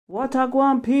What a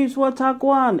gwan, peeps, what a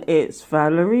gwan. It's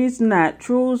Valerie's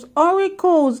Naturals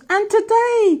Oracles. And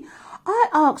today, I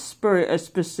asked Spirit a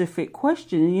specific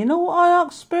question. And you know what I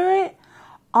asked Spirit?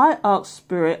 I asked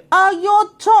Spirit, are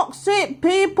your toxic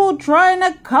people trying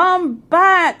to come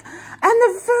back? And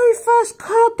the very first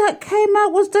card that came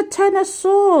out was the Ten of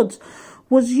Swords.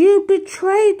 Was you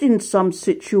betrayed in some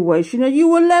situation and you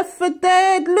were left for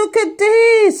dead? Look at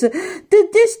this.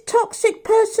 Did this toxic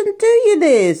person do you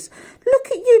this? Look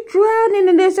at you drowning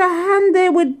and there's a hand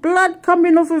there with blood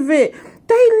coming off of it.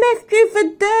 They left you for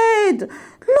dead.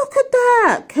 Look at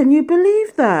that. Can you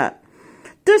believe that?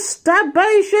 The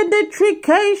stabation, the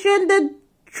trication, the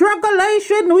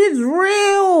strugglation is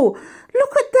real.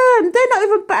 Look at them. They're not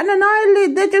even batting an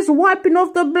eyelid. They're just wiping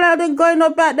off the blood and going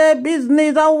about their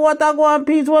business. Oh, what a gwan,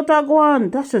 peace, what a gwan.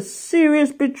 That's a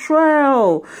serious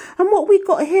betrayal. And what we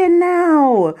got here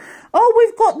now? Oh,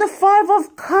 we've got the Five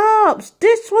of Cups.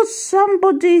 This was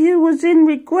somebody who was in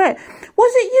regret.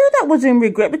 Was it you that was in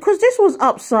regret? Because this was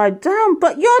upside down.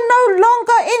 But you're no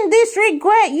longer in this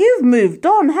regret. You've moved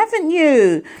on, haven't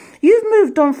you? You've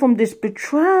moved on from this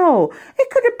betrayal. It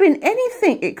could have been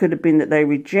anything. It could have been that they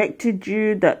rejected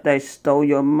you, that they stole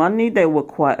your money, they were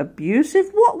quite abusive.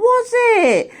 What was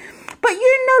it? But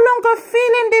you're no longer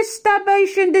feeling this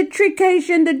stabation, the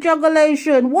trication, the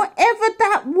jugulation, whatever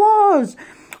that was.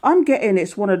 I'm getting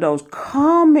it's one of those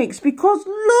karmics because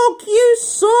look, you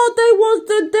saw there was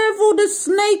the devil, the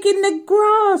snake in the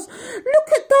grass. Look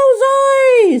at those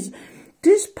eyes.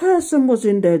 This person was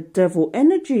in their devil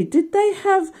energy. Did they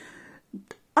have...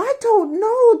 I don't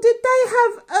know. Did they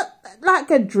have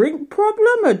like a drink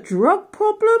problem, a drug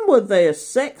problem? Were they a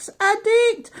sex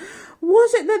addict?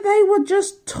 Was it that they were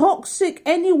just toxic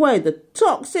anyway? The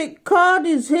toxic card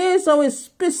is here, so it's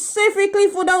specifically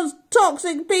for those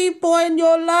toxic people in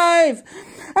your life.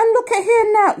 And look at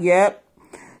here now. Yep.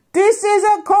 This is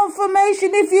a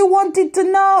confirmation if you wanted to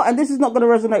know. And this is not going to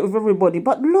resonate with everybody.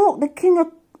 But look, the King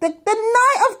of... The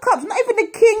Knight of Cups, not even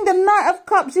the King, the Knight of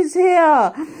Cups is here.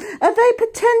 Are they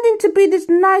pretending to be this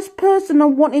nice person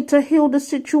and wanting to heal the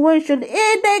situation?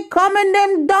 Here they come in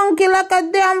them donkey like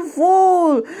a damn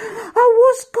fool. Oh,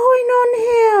 what's going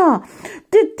on here?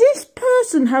 Did this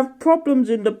person have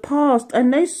problems in the past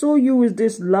and they saw you as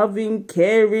this loving,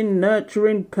 caring,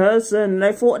 nurturing person?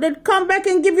 They thought they'd come back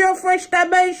and give you a fresh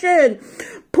stabation.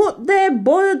 Put their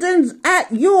burdens at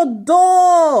your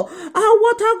door. Oh,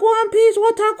 what a gwan, peace,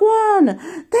 what a gwan.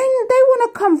 Then they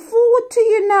want to come forward to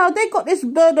you now. They got this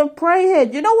bird of prey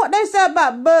head. You know what they say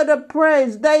about bird of prey?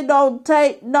 They don't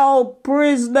take no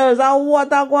prisoners. Oh,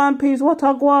 what a gwan, peace, what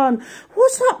a gwan.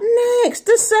 What's up next?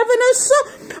 The Seven of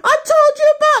Swords. I told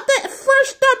you about that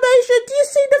fresh stabation. Do you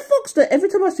see the fox there? Every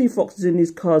time I see foxes in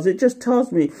these cards, it just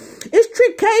tells me it's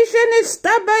trication, it's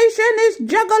stabation, it's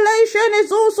jugulation,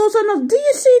 it's all sorts of nonsense. Do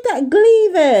you see that glee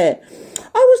there?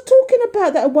 I was talking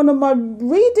about that in one of my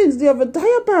readings the other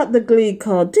day about the glee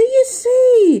card. Do you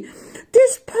see?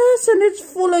 This person is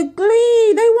full of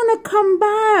glee. They want to come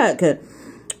back.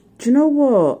 Do you know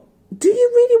what? Do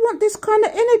you really want this kind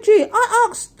of energy? I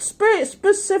asked Spirit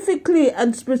specifically,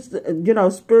 and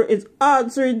Spirit is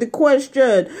answering the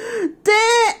question.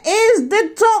 There is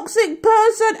the toxic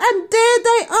person, and there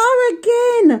they are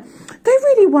again. They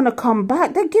really want to come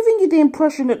back. They're giving you the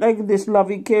impression that they're this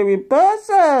loving, caring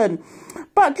person.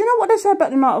 But do you know what they say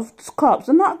about the Knight of Cups?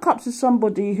 The Knight of Cups is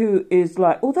somebody who is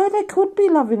like, although they could be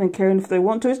loving and caring if they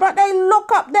want to, it's like they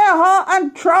lock up their heart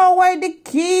and throw away the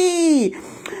key.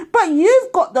 But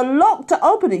you've got the lock to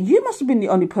open it. You must have been the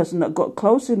only person that got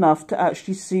close enough to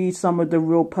actually see some of the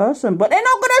real person. But they're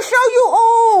not going to show you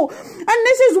all. And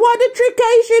this is why the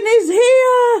trication is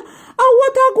here. Oh,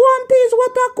 what a gwan, peace,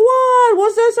 what a gwan.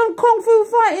 Was there some kung fu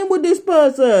fighting with this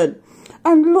person?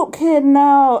 And look here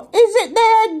now. Is it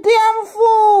they're a damn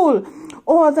fool?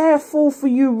 Or are they a fool for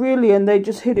you really and they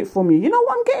just hid it from you? You know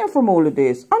what I'm getting from all of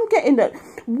this? I'm getting that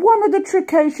one of the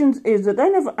trications is that they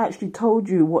never actually told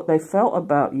you what they felt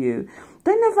about you.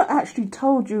 They never actually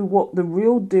told you what the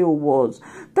real deal was.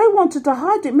 They wanted to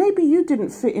hide it. Maybe you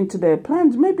didn't fit into their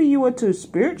plans. Maybe you were too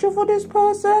spiritual for this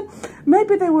person.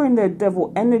 Maybe they were in their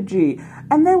devil energy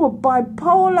and they were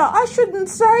bipolar. I shouldn't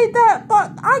say that,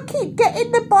 but I keep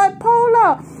getting the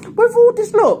bipolar. With all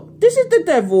this, look, this is the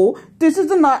devil. This is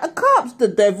the Knight of Cups. The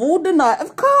devil, the Knight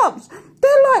of Cups.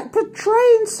 They're like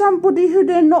portraying somebody who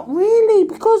they're not really,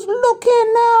 because look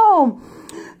here now.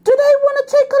 Do they want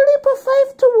to take a leap of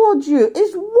faith towards you?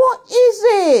 What is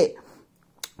it?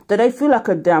 Do they feel like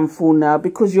a damn fool now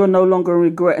because you're no longer in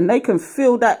regret and they can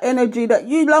feel that energy that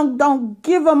you don't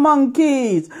give a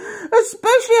monkeys,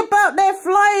 especially about their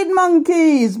flying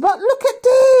monkeys. But look at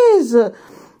this.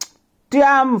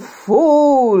 Damn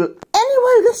fool.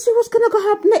 anyway, let's see what's going to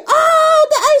happen next. Oh,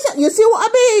 the Ace, you see what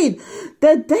I mean?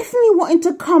 They're definitely wanting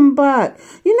to come back.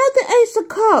 You know, the Ace of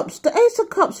Cups. The Ace of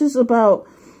Cups is about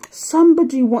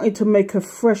somebody wanting to make a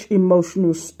fresh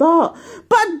emotional start.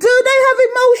 But do they have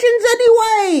emotions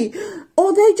anyway? Or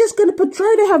are they just going to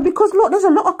portray they have? Because look, there's a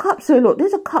lot of cups here. Look,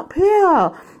 there's a cup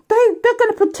here. They're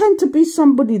going to pretend to be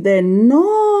somebody they're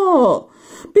not.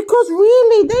 Because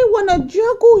really, they want to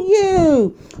juggle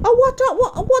you. Oh,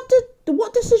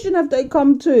 what decision have they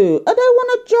come to? They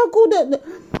want to juggle that.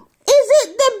 Is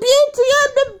it the Beauty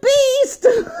and the Beast?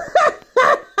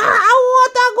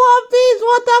 What a god, beast,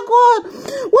 what a god.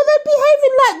 Were they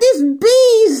behaving like this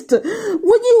beast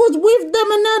when you was with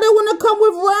them and now they want to come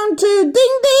with round two?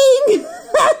 Ding, ding.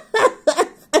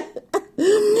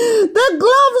 The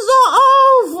gloves are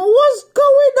off. What's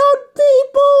going on,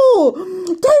 people?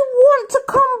 They want to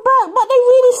come back, but they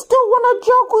really still want to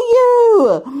juggle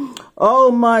you.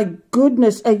 Oh my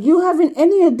goodness, are you having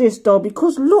any of this though?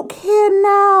 Because look here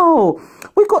now.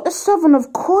 We got the Seven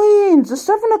of Coins. The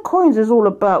Seven of Coins is all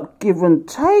about give and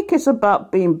take. It's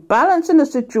about being balanced in a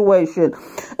situation.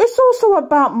 It's also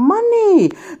about money.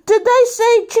 Did they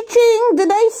say cha-ching? Did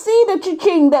they see the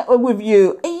cha-ching that were with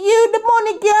you? You, the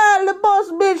money girl, the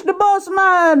boss bitch, the boss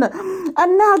man.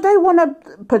 And now they want to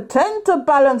pretend to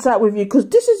balance out with you because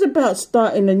this is about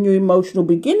starting a new emotional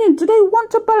beginning. Do they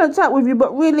want to balance out with you?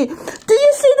 But really, do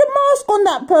you see the mask on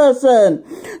that person?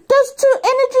 There's two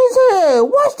energies here.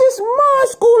 What's this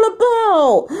mask all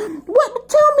about? What?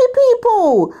 Tell me,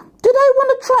 people. Do they want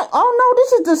to try? Oh no,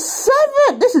 this is the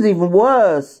seventh. This is even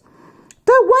worse.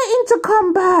 They're waiting to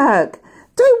come back.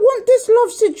 They want this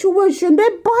love situation. They're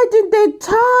biding their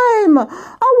time.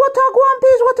 Oh, what I want,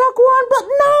 please, what I want. But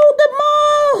no, the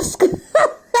mask.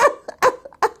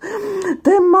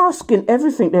 They're masking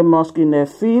everything. They're masking their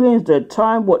feelings, their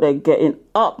time, what they're getting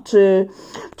up to.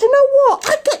 Do you know what?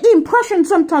 I get the impression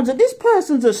sometimes that this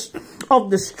person's of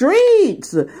the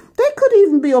streets. They could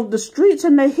even be of the streets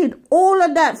and they hid all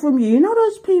of that from you. You know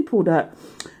those people that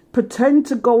pretend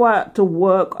to go out to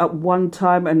work at one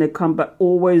time and they come back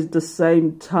always the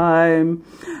same time,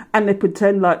 and they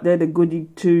pretend like they're the goody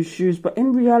two shoes, but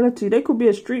in reality they could be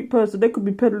a street person. They could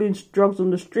be peddling drugs on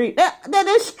the street. They're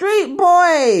the street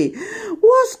boy.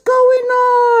 What's going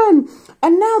on?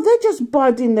 And now they're just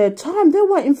biding their time. They're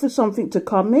waiting for something to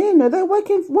come in. They're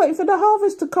waiting for the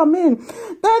harvest to come in. They're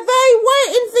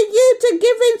waiting for you to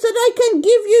give in so they can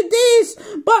give you this,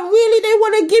 but really they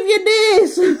want to give you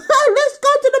this. Let's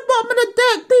go to the bottom of the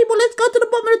deck, people. Let's go to the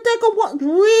bottom of the deck of what's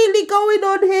really going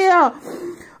on here.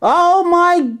 Oh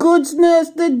my goodness,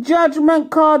 the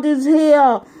judgment card is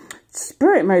here.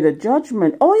 Spirit made a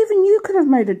judgment. Or even you could have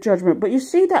made a judgment, but you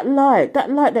see that light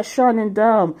that's shining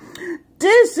down.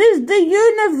 This is the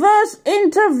universe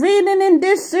intervening in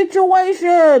this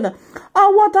situation.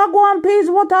 Oh, what a guan, peace,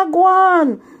 what a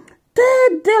guan.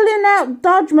 They're dealing out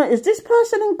judgment. Is this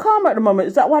person in karma at the moment?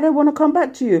 Is that why they want to come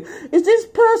back to you? Is this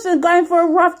person going for a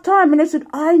rough time? And they said,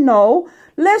 I know.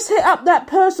 Let's hit up that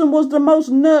person was the most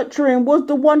nurturing, was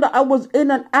the one that I was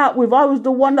in and out with. I was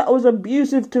the one that I was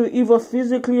abusive to, either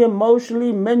physically,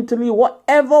 emotionally, mentally,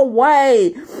 whatever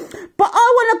way. But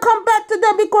I want to come back to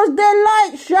them because their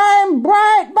light shine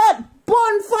bright, but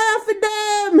bonfire for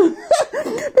them.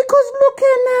 Because look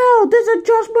here now, there's a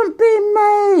judgment being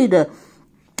made.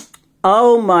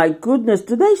 Oh my goodness,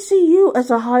 do they see you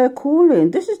as a higher calling?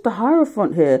 This is the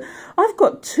Hierophant here. I've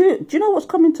got two. Do you know what's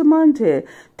coming to mind here?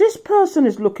 This person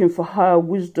is looking for higher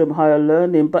wisdom, higher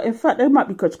learning, but in fact they might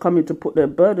be coming to put their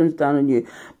burdens down on you.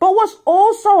 But what's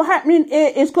also happening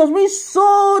here is because we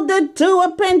saw the Two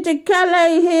of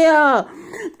Pentacles here.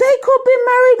 They could be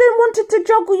married and wanted to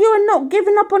juggle you and not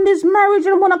giving up on this marriage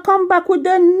and want to come back with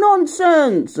their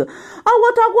nonsense. Oh,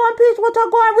 what I want, peace, what I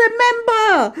want.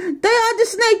 Remember, they are the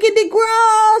snake in the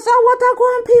grass. Oh, what I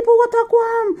want, people, what I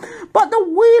want. But the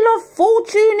Wheel of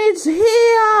Fortune is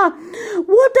here.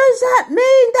 What does that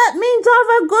mean? That means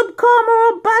either good karma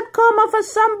or bad karma for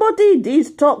somebody.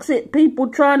 These toxic people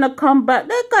trying to come back,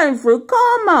 they're going through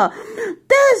karma.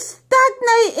 They're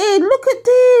stagnated. Look at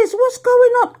this. What's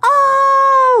going on?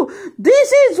 Oh,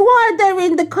 this is why they're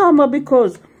in the karma,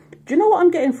 because do you know what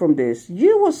I'm getting from this?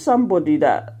 You were somebody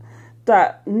that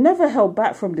never held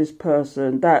back from this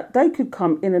person, that they could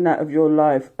come in and out of your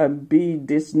life and be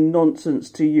this nonsense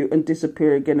to you and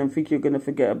disappear again and think you're going to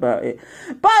forget about it.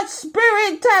 But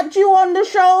Spirit tapped you on the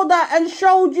shoulder and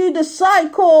showed you the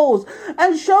cycles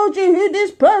and showed you who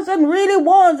this person really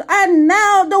was. And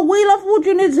now the Wheel of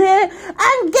Fortune is here.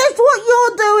 And guess what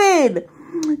you're doing?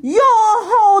 You're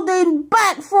holding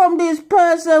back from from this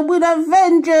person with a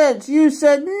vengeance. You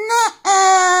said,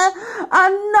 nah,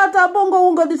 and not a bunga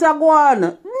wunga this a gwan.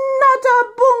 Not a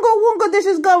bunga wunga this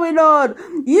is going on.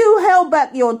 You held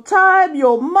back your time,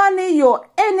 your money, your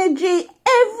energy,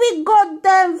 every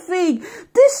goddamn thing.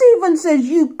 This even says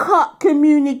you cut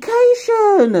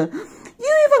communication.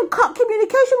 You even cut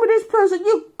communication with this person.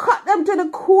 You cut them to the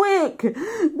quick. What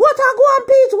a gwan,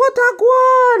 Pete? What a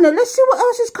gwan? Let's see what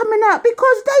else is coming out.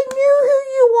 Because they knew who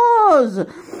you was.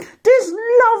 This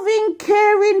loving,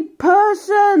 caring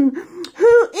person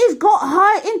who is got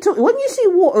high intuition. When you see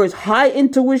water, it's high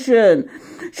intuition.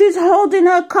 She's holding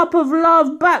her cup of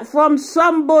love back from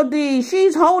somebody.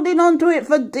 She's holding on to it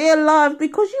for dear life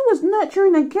because she was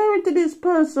nurturing and caring to this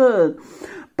person.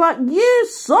 But you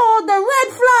saw the red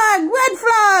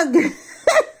flag.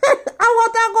 I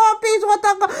want to go, please, what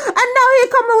I go. And now he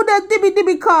coming with a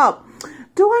dibby cup.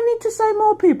 Do I need to say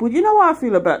more, people? You know how I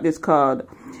feel about this card.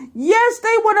 Yes,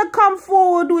 they want to come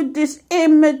forward with this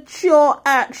immature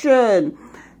action.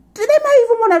 They may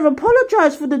even want to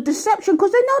apologize for the deception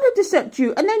because they know they decept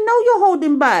you and they know you're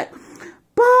holding back.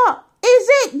 But is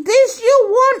it this you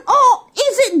want or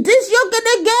is it this you're going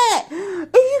to get?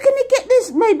 Are you going to get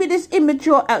this, maybe this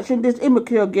immature action, this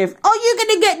immature gift? Are you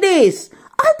going to get this?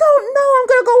 I don't know. I'm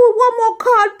going to go with one more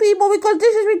card, people, because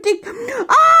this is ridiculous.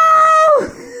 Oh!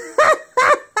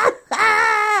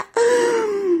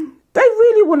 They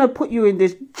really want to put you in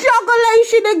this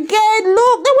jugulation again.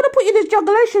 Look, they want to put you in this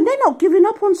jugulation. They're not giving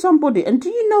up on somebody. And do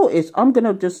you notice? I'm going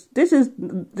to just, this is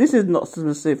not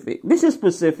specific. This is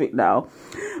specific now.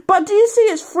 But do you see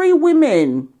it's 3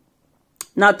 women?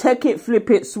 Now take it, flip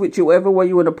it, switch it, whatever way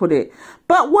you want to put it.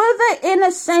 But were they in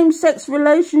a same-sex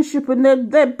relationship and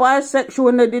they're bisexual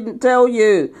and they didn't tell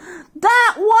you?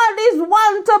 That one is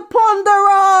one to ponder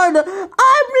on.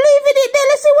 I'm leaving it there.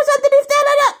 Let's see what's underneath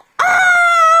there.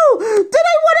 Oh! Do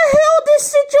they want to heal this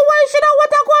situation? Oh,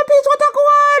 what I go on, please, what I go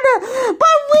on?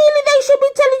 But really, they should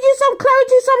be telling you some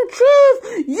clarity, some truth.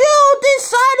 You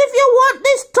decide if you want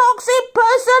this toxic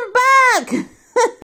person back.